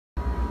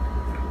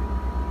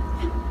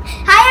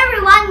Hi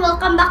everyone!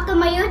 Welcome back to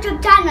my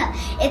YouTube channel.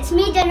 It's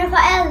me, Jennifer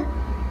L.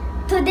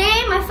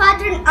 Today, my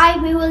father and I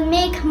will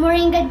make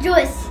moringa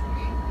juice.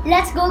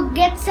 Let's go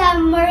get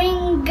some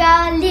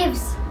moringa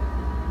leaves.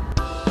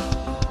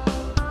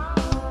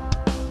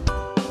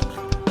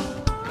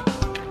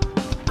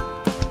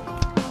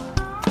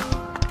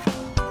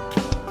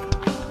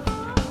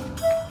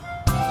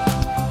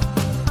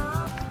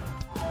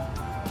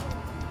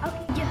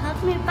 Okay, could you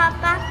help me,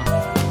 Papa?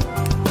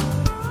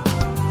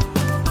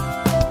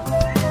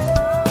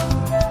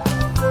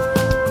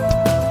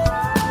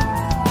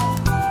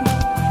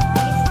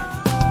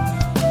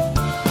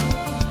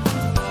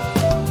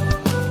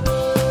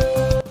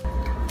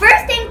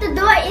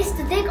 Is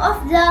to take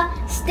off the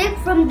stick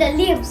from the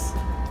leaves.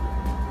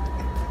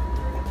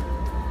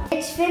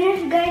 It's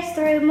finished, guys,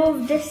 to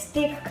remove the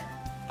stick.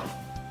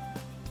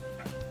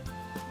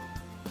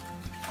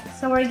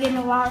 So we're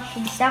gonna wash.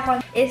 The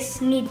second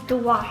is need to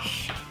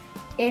wash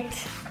it.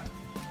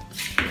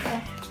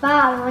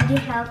 Wow, would you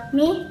help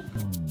me?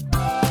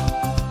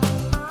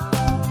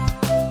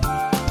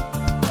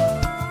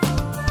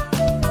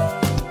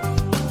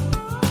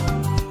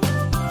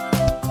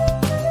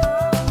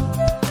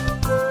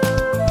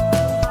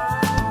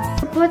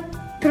 Put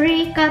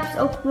 3 cups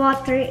of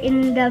water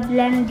in the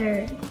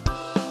blender.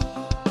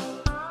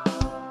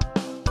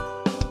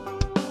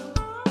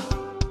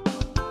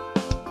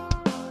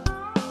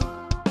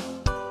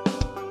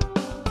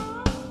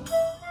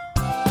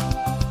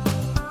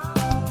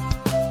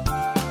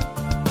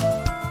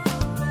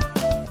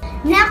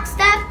 Next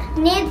step,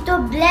 need to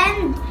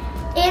blend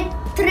it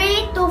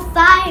 3 to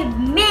 5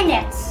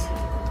 minutes.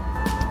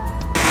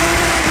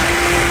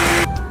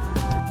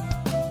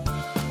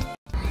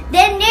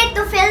 Then need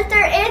to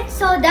filter it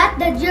so that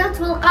the juice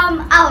will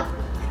come out.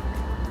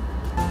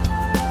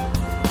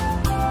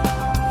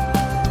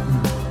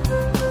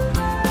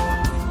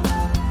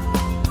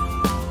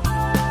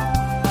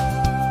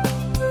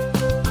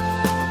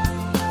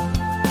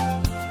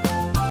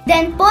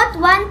 Then put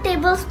 1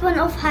 tablespoon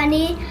of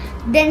honey,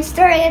 then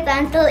stir it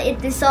until it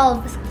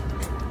dissolves.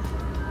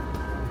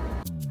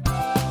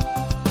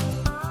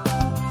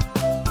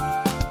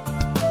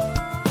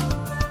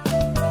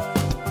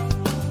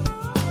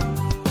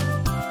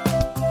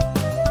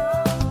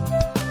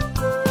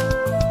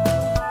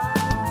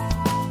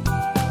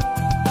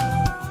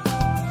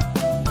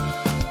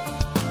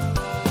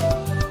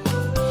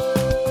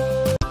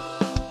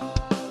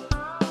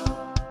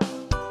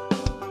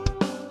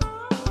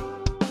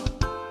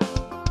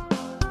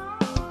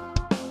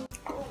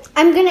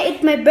 I'm gonna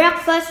eat my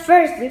breakfast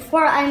first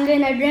before I'm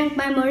gonna drink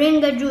my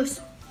moringa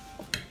juice.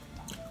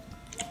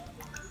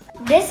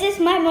 This is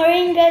my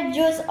moringa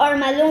juice or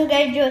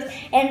malunggay juice,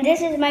 and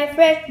this is my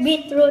fresh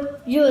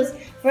beetroot juice.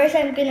 First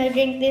I'm gonna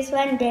drink this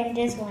one, then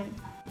this one.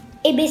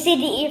 A, B, C,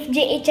 D, E, F,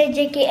 G, H, I,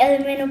 J, K, L,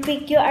 M, N, O,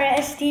 P, Q, R,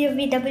 S, T, U,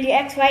 V, W,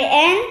 X, Y,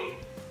 and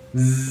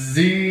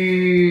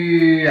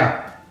Z.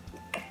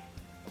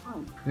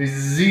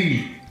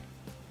 Z.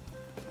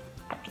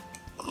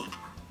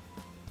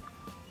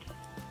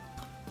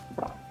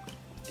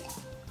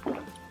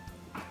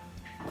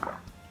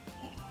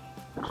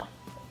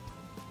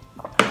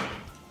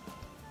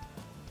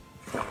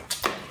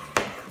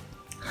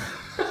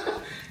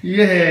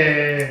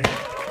 Yeah.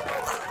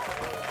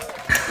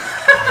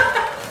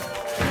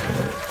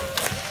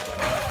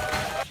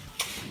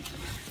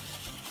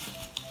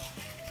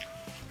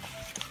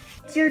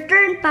 It's your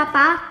turn,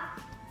 Papa.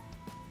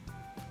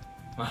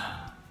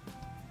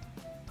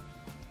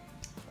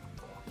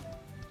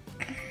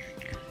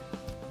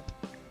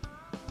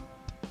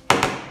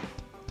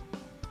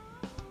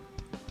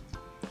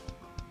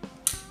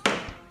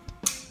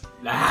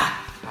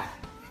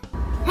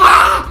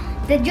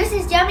 The juice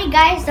is yummy,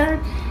 guys.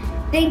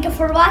 Thank you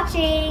for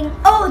watching.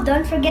 Oh,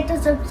 don't forget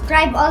to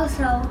subscribe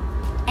also.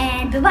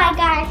 And bye-bye,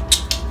 guys.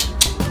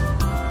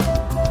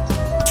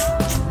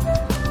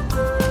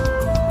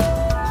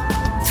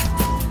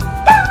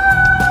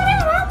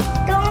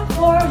 Don't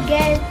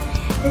forget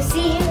to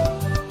see